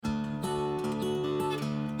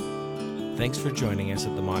Thanks for joining us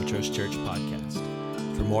at the Montrose Church Podcast.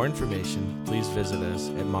 For more information, please visit us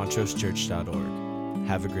at montrosechurch.org.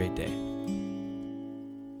 Have a great day.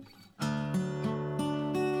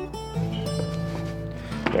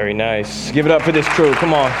 Very nice. Give it up for this crew.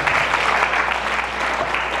 Come on.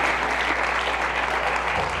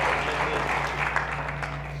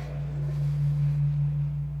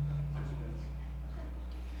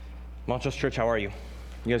 Montrose Church, how are you?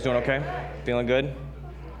 You guys doing okay? Feeling good?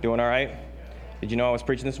 Doing all right? Did you know I was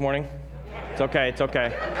preaching this morning? It's okay, it's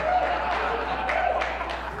okay.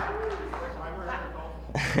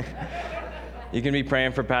 You can be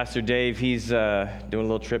praying for Pastor Dave. He's doing a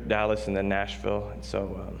little trip, Dallas and then Nashville, and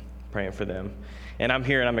so praying for them. And I'm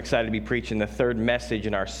here and I'm excited to be preaching the third message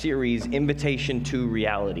in our series, Invitation to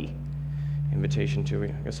Reality. Invitation to, I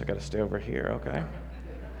guess I got to stay over here,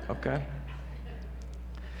 okay.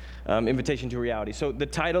 Invitation to Reality. So the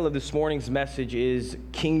title of this morning's message is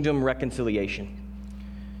Kingdom Reconciliation.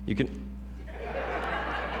 You can...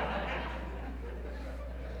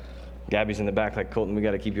 Gabby's in the back like, Coltin, we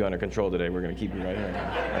got to keep you under control today. We're going to keep you right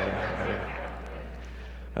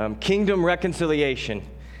here. Kingdom reconciliation.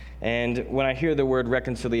 And when I hear the word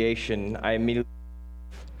reconciliation, I immediately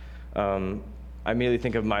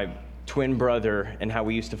think of my twin brother and how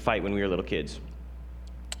we used to fight when we were little kids.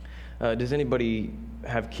 Does anybody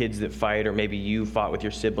have kids that fight, or maybe you fought with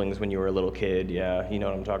your siblings when you were a little kid? Yeah, you know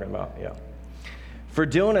what I'm talking about? Yeah. For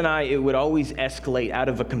Dylan and I, it would always escalate out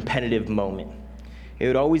of a competitive moment. It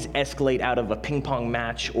would always escalate out of a ping pong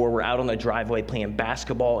match, or we're out on the driveway playing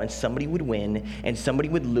basketball and somebody would win and somebody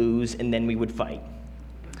would lose and then we would fight.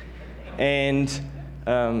 And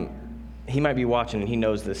he might be watching and he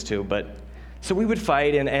knows this too, but so we would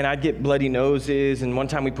fight and I'd get bloody noses, and one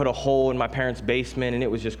time we put a hole in my parents' basement and it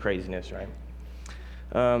was just craziness, right?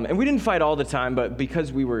 And we didn't fight all the time, but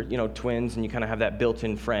because we were, twins and you kind of have that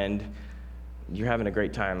built-in friend, you're having a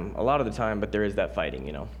great time a lot of the time, but there is that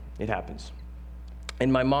fighting, it happens.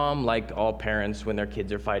 And my mom, like all parents, when their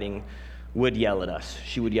kids are fighting, would yell at us.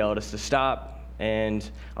 She would yell at us to stop, and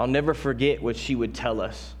I'll never forget what she would tell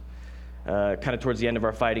us. Kind of towards the end of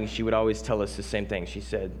our fighting, she would always tell us the same thing. She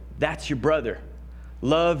said, "That's your brother.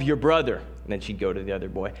 Love your brother." And then she'd go to the other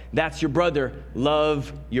boy. "That's your brother.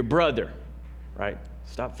 Love your brother." Right?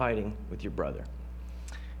 Stop fighting with your brother.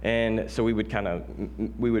 And so we would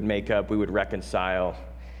make up, we would reconcile.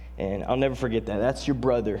 And I'll never forget that. That's your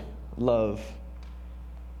brother. Love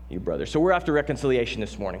your brother. So we're after reconciliation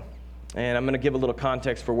this morning. And I'm going to give a little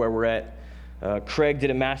context for where we're at. Craig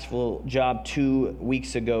did a masterful job 2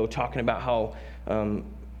 weeks ago talking about how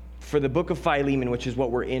for the book of Philemon, which is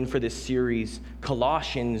what we're in for this series,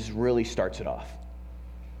 Colossians really starts it off.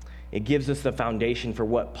 It gives us the foundation for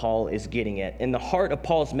what Paul is getting at. And the heart of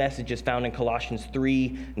Paul's message is found in Colossians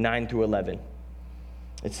 3, 9 through 11.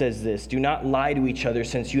 It says this: "Do not lie to each other,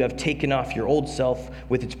 since you have taken off your old self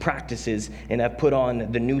with its practices and have put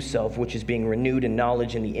on the new self, which is being renewed in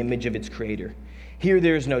knowledge in the image of its creator. Here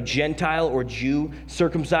there is no Gentile or Jew,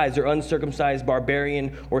 circumcised or uncircumcised,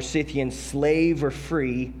 barbarian or Scythian, slave or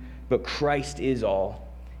free, but Christ is all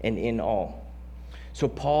and in all." So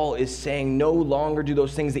Paul is saying no longer do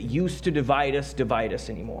those things that used to divide us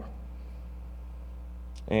anymore.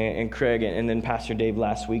 And Craig and then Pastor Dave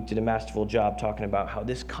last week did a masterful job talking about how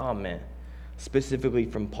this comment, specifically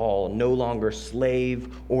from Paul, no longer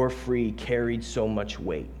slave or free, carried so much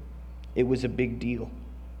weight. It was a big deal.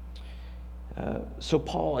 So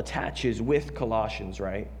Paul attaches with Colossians,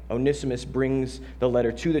 right? Onesimus brings the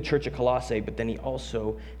letter to the church of Colossae, but then he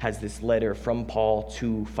also has this letter from Paul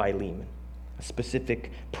to Philemon. A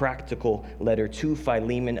specific practical letter to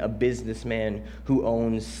Philemon, a businessman who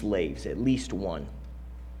owns slaves, at least one.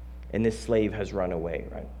 And this slave has run away,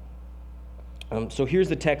 right? So here's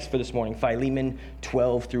the text for this morning, Philemon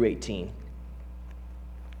 12 through 18.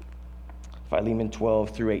 Philemon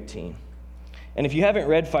 12 through 18. And if you haven't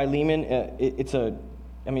read Philemon, it's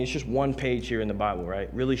just one page here in the Bible,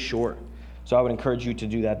 right? Really short. So I would encourage you to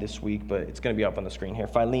do that this week, but it's going to be up on the screen here.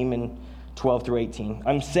 Philemon 12 through 18.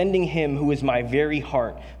 "I'm sending him who is my very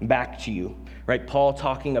heart back to you." Right? Paul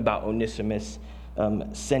talking about Onesimus,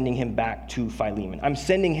 sending him back to Philemon. "I'm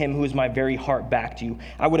sending him who is my very heart back to you.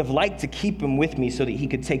 I would have liked to keep him with me so that he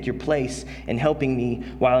could take your place in helping me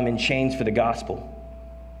while I'm in chains for the gospel.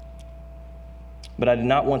 But I did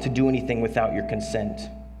not want to do anything without your consent,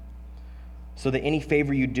 so that any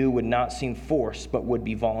favor you do would not seem forced, but would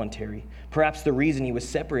be voluntary. Perhaps the reason he was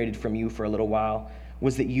separated from you for a little while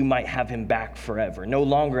was that you might have him back forever, no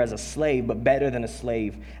longer as a slave, but better than a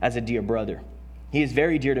slave, as a dear brother. He is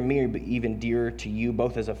very dear to me, but even dearer to you,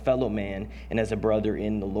 both as a fellow man and as a brother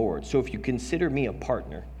in the Lord. So if you consider me a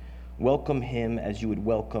partner, Welcome him as you would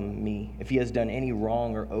welcome me. If he has done any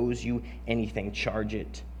wrong or owes you anything, charge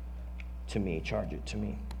it to me. Charge it to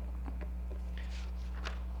me.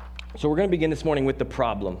 So we're going to begin this morning with the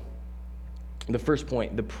problem. The first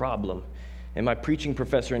point, the problem. And my preaching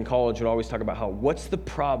professor in college would always talk about what's the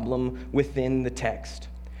problem within the text?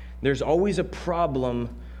 There's always a problem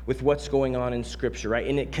with what's going on in Scripture, right?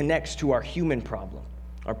 And it connects to our human problem,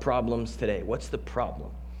 our problems today. What's the problem?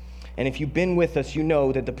 And if you've been with us, you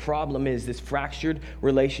know that the problem is this fractured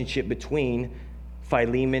relationship between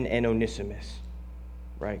Philemon and Onesimus,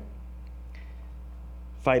 right?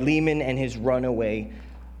 Philemon and his runaway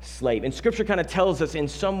slave. And Scripture kind of tells us in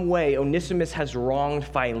some way Onesimus has wronged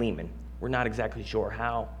Philemon. We're not exactly sure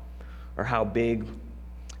how or how big,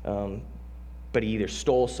 but he either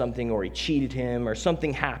stole something or he cheated him or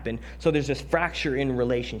something happened. So there's this fracture in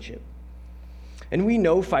relationship. And we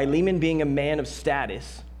know Philemon, being a man of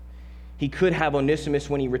status, he could have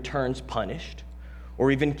Onesimus when he returns punished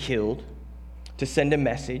or even killed to send a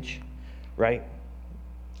message, right?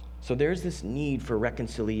 So there's this need for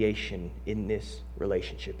reconciliation in this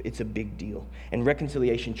relationship. It's a big deal. And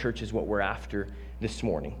reconciliation, church, is what we're after this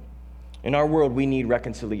morning. In our world, we need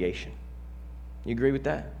reconciliation. You agree with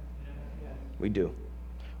that? We do.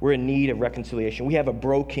 We're in need of reconciliation. We have a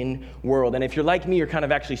broken world. And if you're like me, you're kind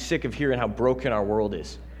of actually sick of hearing how broken our world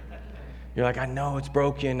is. You're like, I know it's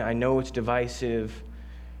broken. I know it's divisive,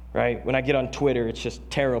 right? When I get on Twitter, it's just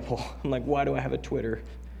terrible. I'm like, why do I have a Twitter?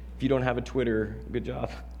 If you don't have a Twitter, good job.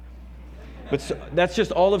 But that's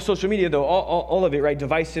just all of social media, though, all of it, right?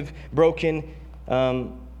 Divisive, broken.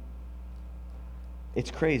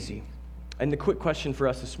 It's crazy. And the quick question for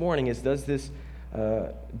us this morning is, does this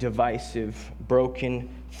divisive, broken,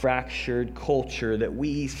 fractured culture that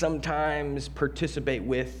we sometimes participate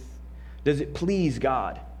with, does it please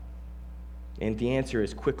God? And the answer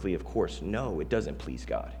is quickly, of course, no, it doesn't please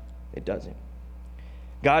God. It doesn't.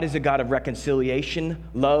 God is a God of reconciliation,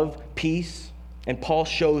 love, peace, and Paul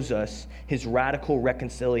shows us his radical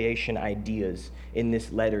reconciliation ideas in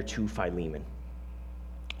this letter to Philemon.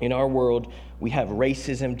 In our world, we have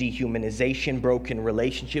racism, dehumanization, broken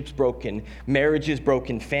relationships, broken marriages,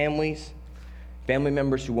 broken families, family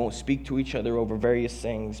members who won't speak to each other over various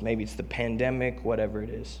things. Maybe it's the pandemic, whatever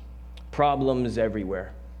it is. Problems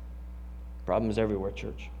everywhere. Problems everywhere,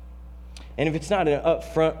 church. And if it's not an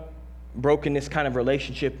upfront brokenness kind of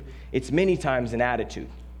relationship, it's many times an attitude.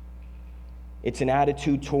 It's an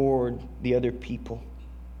attitude toward the other people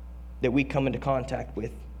that we come into contact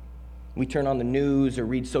with. We turn on the news or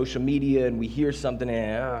read social media and we hear something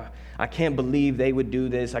and, I can't believe they would do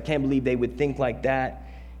this. I can't believe they would think like that.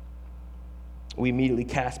 We immediately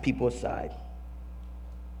cast people aside.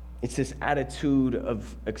 It's this attitude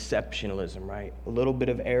of exceptionalism, right? A little bit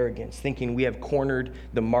of arrogance, thinking we have cornered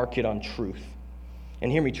the market on truth.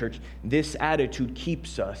 And hear me, church, this attitude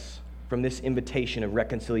keeps us from this invitation of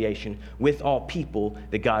reconciliation with all people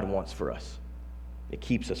that God wants for us. It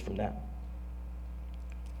keeps us from that.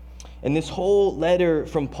 And this whole letter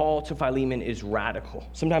from Paul to Philemon is radical.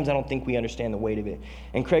 Sometimes I don't think we understand the weight of it.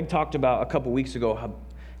 And Craig talked about a couple weeks ago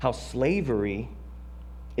how slavery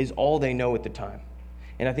is all they know at the time.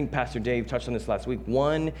 And I think Pastor Dave touched on this last week.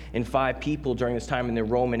 1 in 5 people during this time in the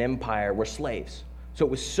Roman Empire were slaves. So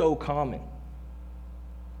it was so common.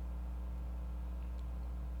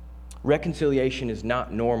 Reconciliation is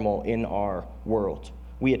not normal in our world.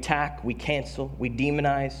 We attack, we cancel, we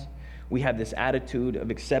demonize. We have this attitude of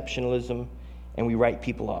exceptionalism, and we write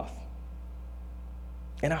people off.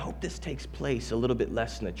 And I hope this takes place a little bit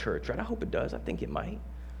less in the church, right? I hope it does. I think it might.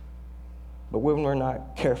 But when we're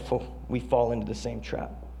not careful, we fall into the same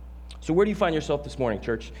trap. So where do you find yourself this morning,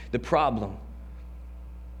 church? The problem.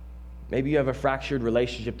 Maybe you have a fractured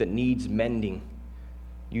relationship that needs mending.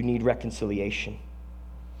 You need reconciliation.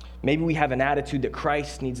 Maybe we have an attitude that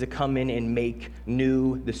Christ needs to come in and make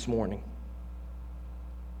new this morning.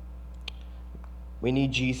 We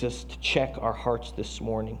need Jesus to check our hearts this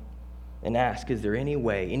morning and ask, is there any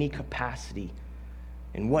way, any capacity,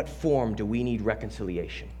 in what form do we need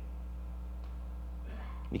reconciliation?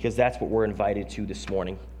 Because that's what we're invited to this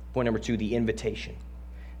morning. Point number 2, the invitation.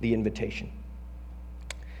 The invitation.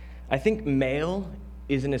 I think mail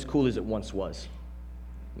isn't as cool as it once was.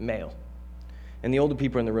 Mail. And the older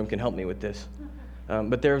people in the room can help me with this.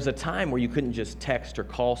 But there was a time where you couldn't just text or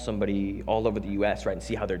call somebody all over the U.S., right, and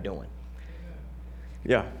see how they're doing.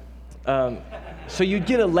 Yeah. So you'd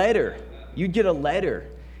get a letter.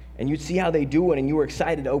 And you'd see how they doing, and you were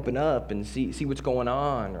excited to open up and see what's going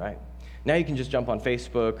on, right? Now you can just jump on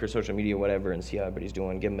Facebook or social media, whatever, and see how everybody's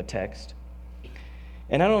doing. Give them a text.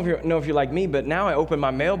 And I don't know if you're like me, but now I open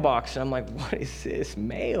my mailbox and I'm like, what is this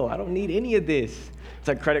mail? I don't need any of this. It's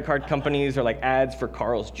like credit card companies or like ads for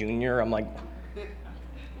Carl's Jr. I'm like,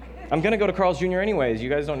 I'm going to go to Carl's Jr. anyways. You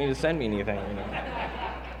guys don't need to send me anything.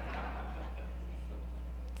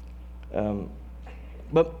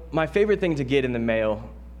 But my favorite thing to get in the mail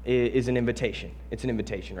is an invitation. It's an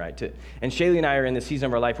invitation, right? And Shaylee and I are in the season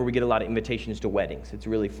of our life where we get a lot of invitations to weddings. It's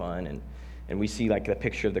really fun, and we see like the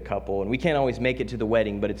picture of the couple, and we can't always make it to the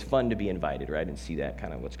wedding, but it's fun to be invited, right, and see that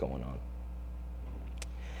kind of what's going on.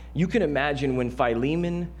 You can imagine when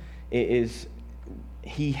Philemon is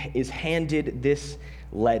handed this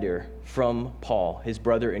letter from Paul, his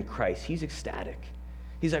brother in Christ. He's ecstatic.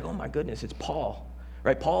 He's like, oh my goodness, it's Paul.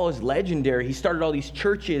 Right? Paul is legendary. He started all these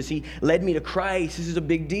churches. He led me to Christ. This is a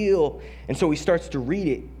big deal. And so he starts to read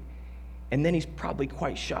it. And then he's probably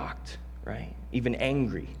quite shocked, right? Even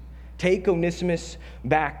angry. Take Onesimus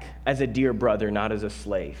back as a dear brother, not as a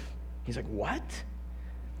slave. He's like, what?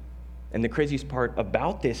 And the craziest part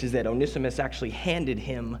about this is that Onesimus actually handed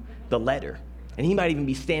him the letter. And he might even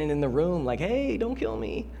be standing in the room like, hey, don't kill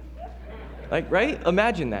me. Like, right?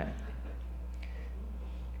 Imagine that.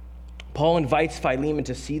 Paul invites Philemon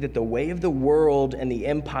to see that the way of the world and the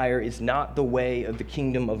empire is not the way of the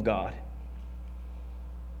kingdom of God.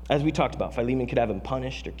 As we talked about, Philemon could have him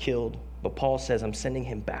punished or killed, but Paul says, I'm sending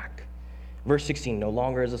him back. Verse 16, no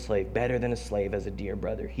longer as a slave, better than a slave, as a dear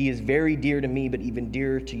brother. He is very dear to me, but even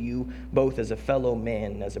dearer to you, both as a fellow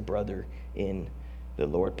man and as a brother in the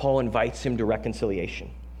Lord. Paul invites him to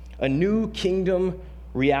reconciliation, a new kingdom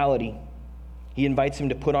reality. He invites him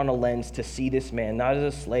to put on a lens to see this man, not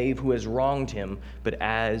as a slave who has wronged him, but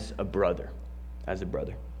as a brother, as a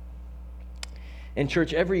brother. In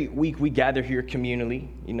church, every week we gather here communally.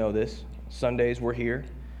 You know this. Sundays we're here.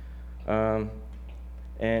 And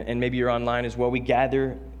maybe you're online as well. We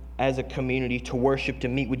gather as a community to worship, to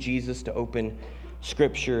meet with Jesus, to open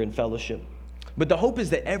scripture and fellowship. But the hope is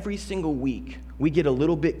that every single week we get a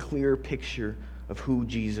little bit clearer picture of who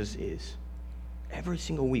Jesus is. Every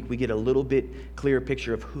single week, we get a little bit clearer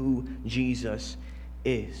picture of who Jesus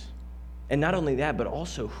is. And not only that, but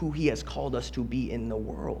also who he has called us to be in the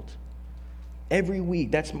world. Every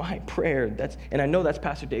week, that's my prayer. And I know that's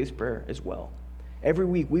Pastor Dave's prayer as well. Every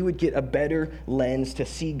week, we would get a better lens to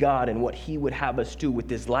see God and what he would have us do with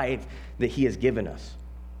this life that he has given us.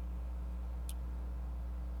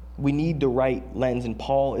 We need the right lens, and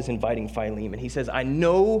Paul is inviting Philemon. He says, I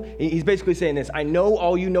know, he's basically saying this, I know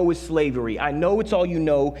all you know is slavery. I know it's all you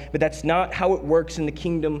know, but that's not how it works in the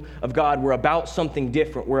kingdom of God. We're about something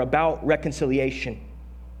different. We're about reconciliation.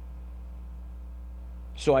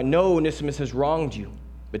 So I know Onesimus has wronged you,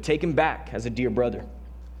 but take him back as a dear brother.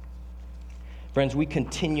 Friends, we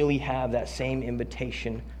continually have that same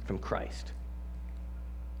invitation from Christ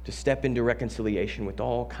to step into reconciliation with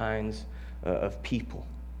all kinds of people.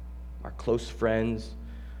 Our close friends,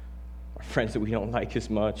 our friends that we don't like as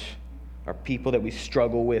much, our people that we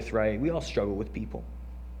struggle with, right? We all struggle with people.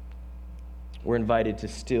 We're invited to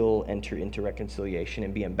still enter into reconciliation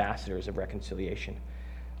and be ambassadors of reconciliation.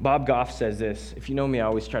 Bob Goff says this. If you know me, I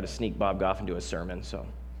always try to sneak Bob Goff into a sermon, so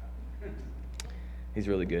he's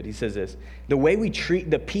really good. He says this, the way we treat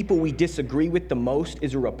the people we disagree with the most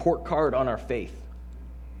is a report card on our faith.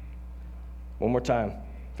 One more time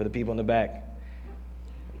for the people in the back.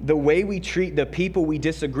 The way we treat the people we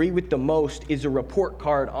disagree with the most is a report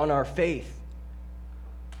card on our faith.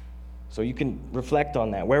 So you can reflect on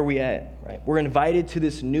that. Where are we at? Right? We're invited to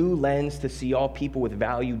this new lens to see all people with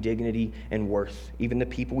value, dignity, and worth, even the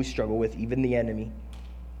people we struggle with, even the enemy.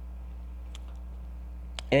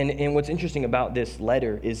 And what's interesting about this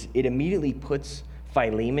letter is it immediately puts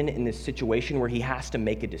Philemon in this situation where he has to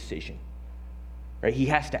make a decision. Right? He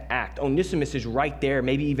has to act. Onesimus is right there,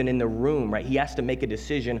 maybe even in the room, right? He has to make a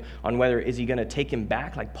decision on whether is he going to take him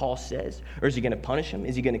back, like Paul says, or is he going to punish him?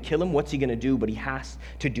 Is he going to kill him? What's he going to do? But he has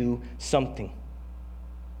to do something.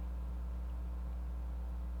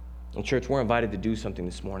 In church, we're invited to do something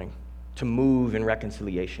this morning, to move in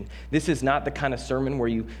reconciliation. This is not the kind of sermon where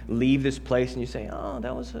you leave this place and you say, oh,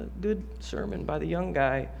 that was a good sermon by the young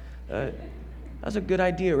guy. That was a good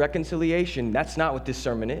idea, reconciliation. That's not what this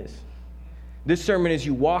sermon is. This sermon is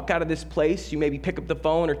you walk out of this place, you maybe pick up the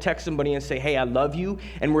phone or text somebody and say, hey, I love you,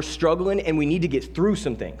 and we're struggling, and we need to get through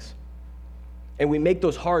some things. And we make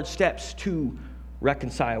those hard steps to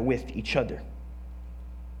reconcile with each other.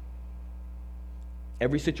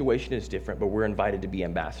 Every situation is different, but we're invited to be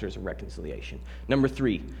ambassadors of reconciliation. Number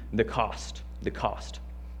 3, the cost. The cost.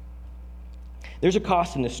 There's a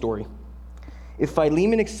cost in this story. If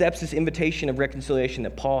Philemon accepts this invitation of reconciliation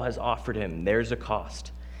that Paul has offered him, there's a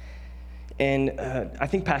cost. And I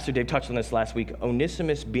think Pastor Dave touched on this last week.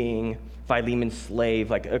 Onesimus being Philemon's slave,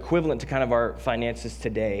 like equivalent to kind of our finances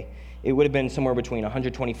today, it would have been somewhere between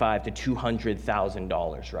 $125,000 to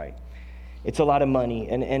 $200,000, right? It's a lot of money.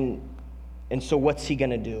 And so what's he going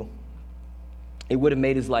to do? It would have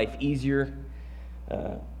made his life easier.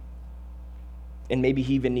 And maybe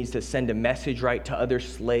he even needs to send a message, right, to other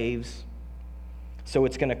slaves. So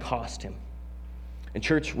it's going to cost him. And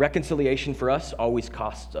church, reconciliation for us always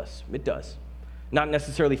costs us. It does. Not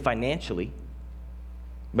necessarily financially,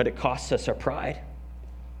 but it costs us our pride.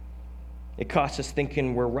 It costs us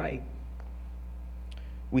thinking we're right.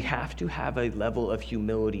 We have to have a level of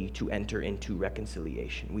humility to enter into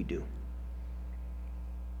reconciliation. We do.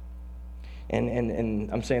 And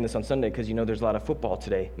I'm saying this on Sunday because there's a lot of football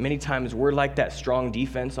today. Many times we're like that strong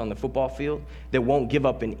defense on the football field that won't give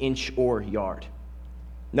up an inch or yard.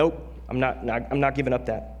 Nope. I'm not giving up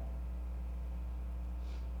that.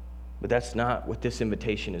 But that's not what this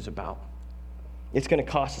invitation is about. It's going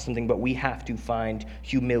to cost us something, but we have to find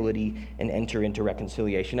humility and enter into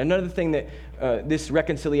reconciliation. Another thing that this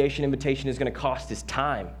reconciliation invitation is going to cost is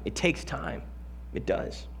time. It takes time. It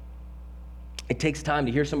does. It takes time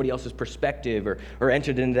to hear somebody else's perspective or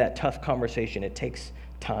enter into that tough conversation. It takes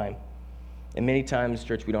time. And many times,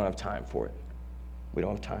 church, we don't have time for it. We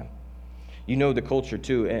don't have time. The culture,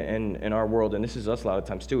 too, in our world, and this is us a lot of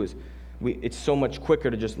times, too, is it's so much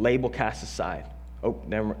quicker to just label cast aside. Oh,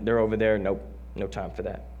 they're over there. Nope, no time for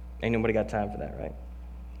that. Ain't nobody got time for that, right?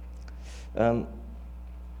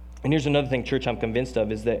 And here's another thing, church, I'm convinced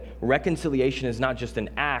of, is that reconciliation is not just an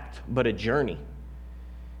act, but a journey.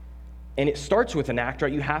 And it starts with an act,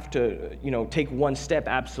 right? You have to, take one step,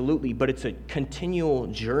 absolutely, but it's a continual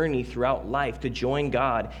journey throughout life to join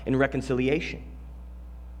God in reconciliation.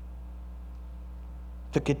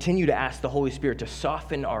 To continue to ask the Holy Spirit to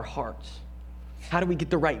soften our hearts. How do we get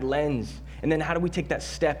the right lens? And then how do we take that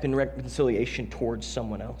step in reconciliation towards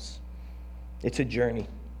someone else? It's a journey.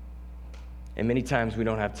 And many times we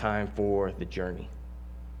don't have time for the journey.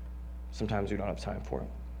 Sometimes we don't have time for it.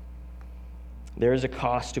 There is a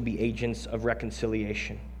cost to be agents of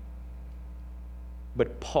reconciliation.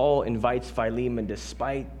 But Paul invites Philemon,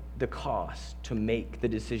 despite the cost, to make the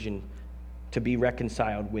decision to be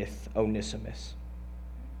reconciled with Onesimus.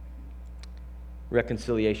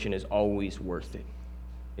 Reconciliation is always worth it.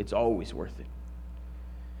 It's always worth it.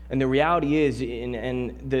 And the reality is,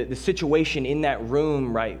 and the situation in that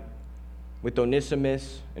room, right, with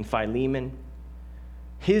Onesimus and Philemon,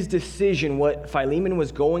 his decision, what Philemon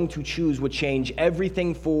was going to choose, would change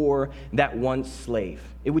everything for that once slave.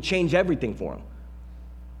 It would change everything for him.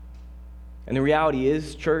 And the reality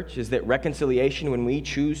is, church, is that reconciliation, when we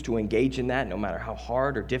choose to engage in that, no matter how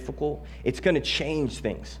hard or difficult, it's going to change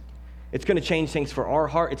things. It's going to change things for our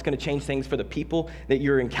heart. It's going to change things for the people that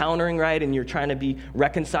you're encountering, right, and you're trying to be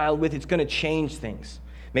reconciled with. It's going to change things.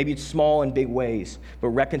 Maybe it's small and big ways, but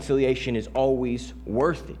reconciliation is always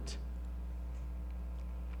worth it.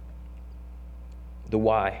 The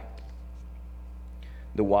why.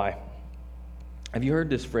 The why. Have you heard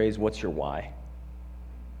this phrase, what's your why?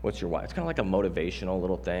 What's your why? It's kind of like a motivational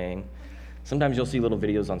little thing. Sometimes you'll see little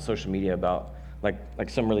videos on social media about like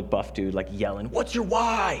some really buff dude like yelling, what's your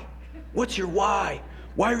why? What's your why?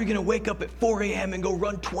 Why are you going to wake up at 4 a.m. and go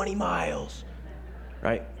run 20 miles?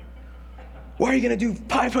 Right? Why are you going to do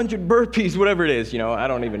 500 burpees, whatever it is? I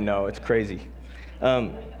don't even know. It's crazy.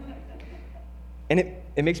 And it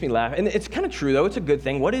makes me laugh. And it's kind of true, though. It's a good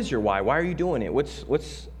thing. What is your why? Why are you doing it?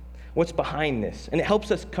 What's behind this? And it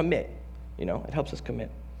helps us commit. It helps us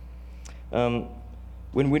commit.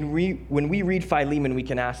 When we read Philemon, we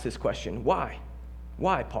can ask this question. Why?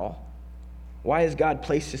 Why, Paul? Why has God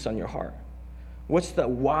placed this on your heart? What's the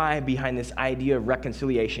why behind this idea of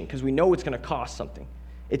reconciliation? Because we know it's going to cost something.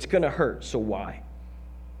 It's going to hurt, so why?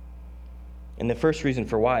 And the first reason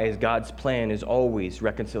for why is God's plan is always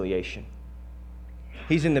reconciliation.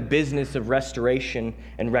 He's in the business of restoration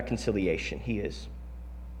and reconciliation. He is.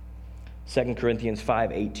 2 Corinthians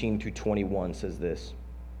 5:18-21 says this.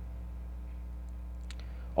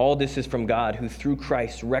 All this is from God, who through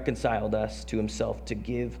Christ reconciled us to himself to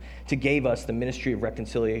give us the ministry of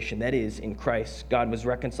reconciliation. That is, in Christ, God was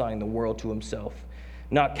reconciling the world to himself,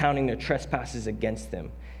 not counting their trespasses against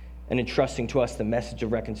them, and entrusting to us the message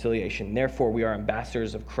of reconciliation. Therefore, we are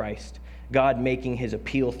ambassadors of Christ, God making his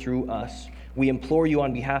appeal through us. We implore you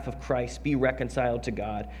on behalf of Christ, be reconciled to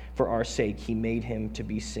God. For our sake, he made him to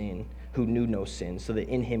be sin, who knew no sin, so that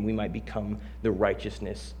in him we might become the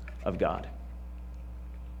righteousness of God.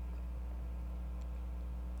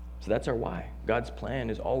 So that's our why. God's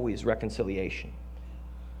plan is always reconciliation.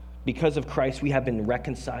 Because of Christ, we have been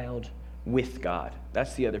reconciled with God.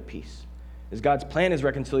 That's the other piece. is God's plan is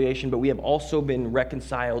reconciliation, but we have also been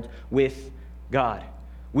reconciled with God.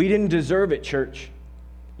 We didn't deserve it, church.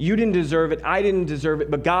 You didn't deserve it. I didn't deserve it.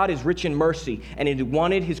 But God is rich in mercy, and He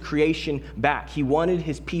wanted His creation back. He wanted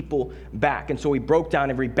His people back. And so He broke down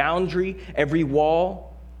every boundary, every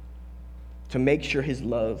wall, to make sure His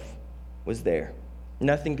love was there.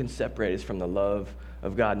 Nothing can separate us from the love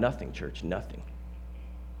of God. Nothing, church, nothing.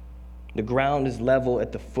 The ground is level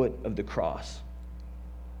at the foot of the cross.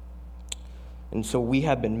 And so we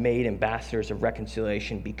have been made ambassadors of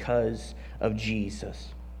reconciliation because of Jesus.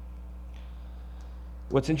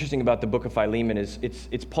 What's interesting about the book of Philemon is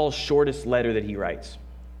it's Paul's shortest letter that he writes,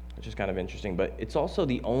 which is kind of interesting, but it's also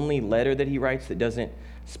the only letter that he writes that doesn't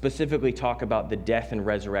specifically talk about the death and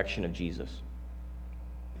resurrection of Jesus.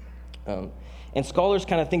 And scholars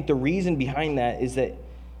kind of think the reason behind that is that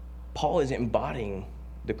Paul is embodying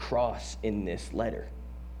the cross in this letter.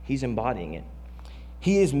 He's embodying it.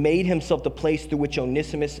 He has made himself the place through which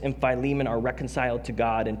Onesimus and Philemon are reconciled to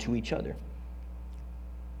God and to each other.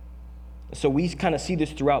 So we kind of see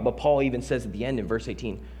this throughout, but Paul even says at the end in verse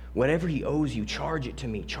 18, whatever he owes you, charge it to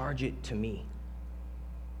me, charge it to me.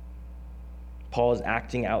 Paul is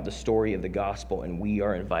acting out the story of the gospel, and we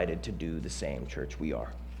are invited to do the same, church. We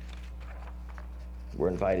are. We're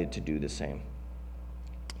invited to do the same.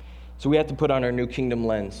 So we have to put on our new kingdom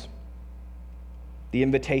lens. The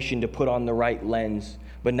invitation to put on the right lens.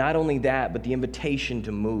 But not only that, but the invitation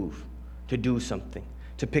to move, to do something,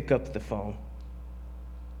 to pick up the phone,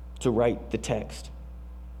 to write the text,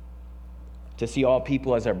 to see all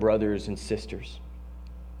people as our brothers and sisters.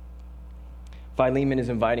 Paul is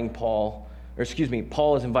inviting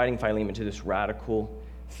Philemon to this radical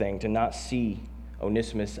thing, to not see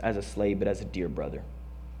Onesimus as a slave, but as a dear brother.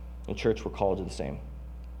 In church, we're called to the same.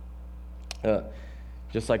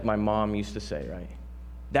 Just like my mom used to say, right?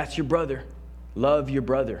 That's your brother. Love your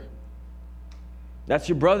brother. That's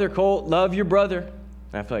your brother, Colt. Love your brother.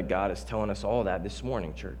 And I feel like God is telling us all that this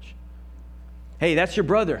morning, church. Hey, that's your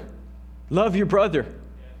brother. Love your brother.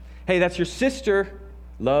 Hey, that's your sister.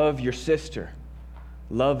 Love your sister.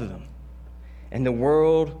 Love them. And the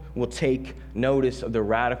world will take notice of the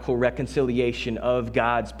radical reconciliation of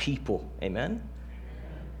God's people. Amen?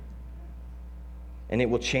 And it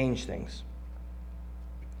will change things.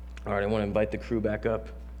 All right, I want to invite the crew back up.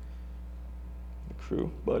 The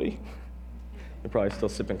crew, buddy. They're probably still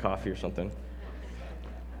sipping coffee or something.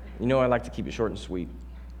 You know I like to keep it short and sweet.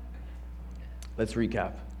 Let's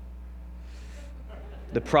recap.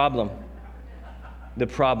 The problem,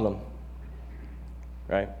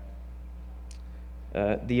 right?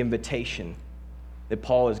 The invitation that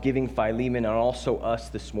Paul is giving Philemon and also us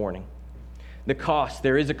this morning. The cost,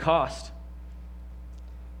 there is a cost.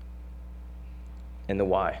 And the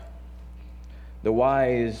why. The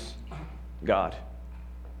why is God,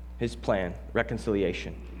 His plan,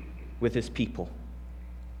 reconciliation with His people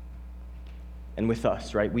and with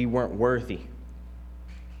us, right? We weren't worthy,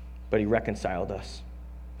 but He reconciled us.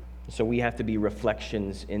 So we have to be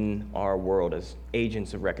reflections in our world as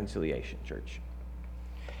agents of reconciliation, church.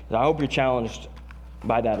 And I hope you're challenged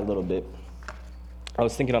by that a little bit. I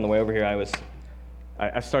was thinking on the way over here,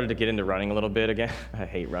 I started to get into running a little bit again. I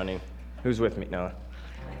hate running. Who's with me? No.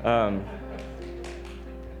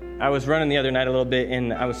 I was running the other night a little bit,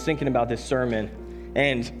 and I was thinking about this sermon,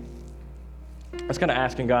 and I was kind of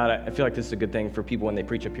asking God, I feel like this is a good thing for people when they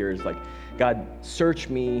preach up here, is like, God, search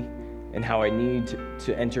me and how I need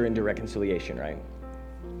to enter into reconciliation, right?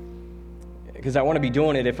 Because I want to be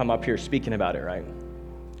doing it if I'm up here speaking about it, right?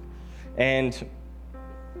 And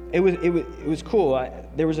it was cool.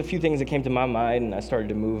 There was a few things that came to my mind, and I started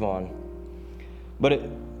to move on. But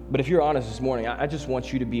if you're honest this morning, I just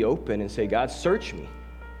want you to be open and say, God, search me,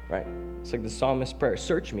 right? It's like the psalmist's prayer.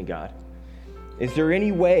 Search me, God. Is there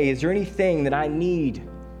any way, is there anything that I need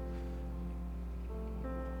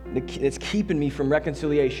that's keeping me from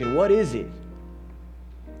reconciliation? What is it?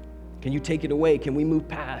 Can you take it away? Can we move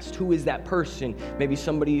past? Who is that person? Maybe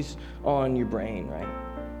somebody's on your brain, right?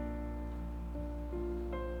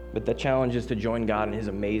 But the challenge is to join God in His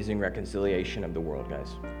amazing reconciliation of the world, guys.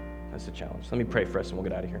 That's the challenge. Let me pray for us and we'll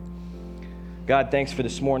get out of here. God, thanks for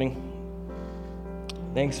this morning.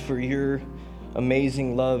 Thanks for your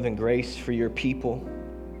amazing love and grace for your people.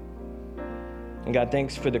 And God,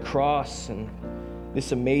 thanks for the cross and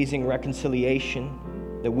this amazing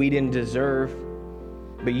reconciliation that we didn't deserve,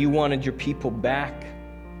 but you wanted your people back.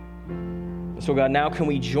 So God, now can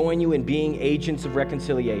we join you in being agents of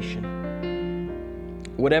reconciliation?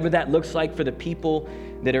 Whatever that looks like for the people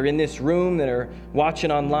that are in this room, that are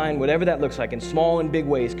watching online, whatever that looks like, in small and big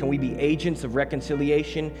ways, can we be agents of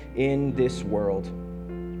reconciliation in this world?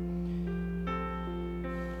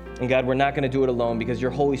 And God, we're not going to do it alone because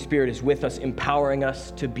your Holy Spirit is with us, empowering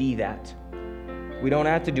us to be that. We don't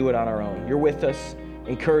have to do it on our own. You're with us,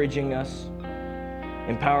 encouraging us,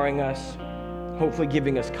 empowering us, hopefully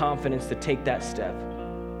giving us confidence to take that step.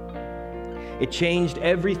 It changed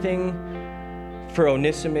everything for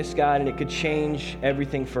Onesimus, God, and it could change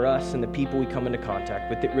everything for us and the people we come into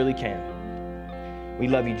contact with. It really can. We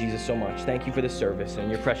love you, Jesus, so much. Thank you for this service.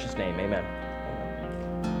 In your precious name, amen.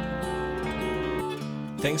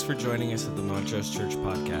 Thanks for joining us at the Montrose Church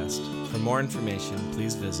Podcast. For more information,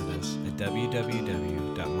 please visit us at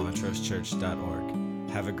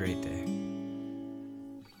www.montrosechurch.org. Have a great day.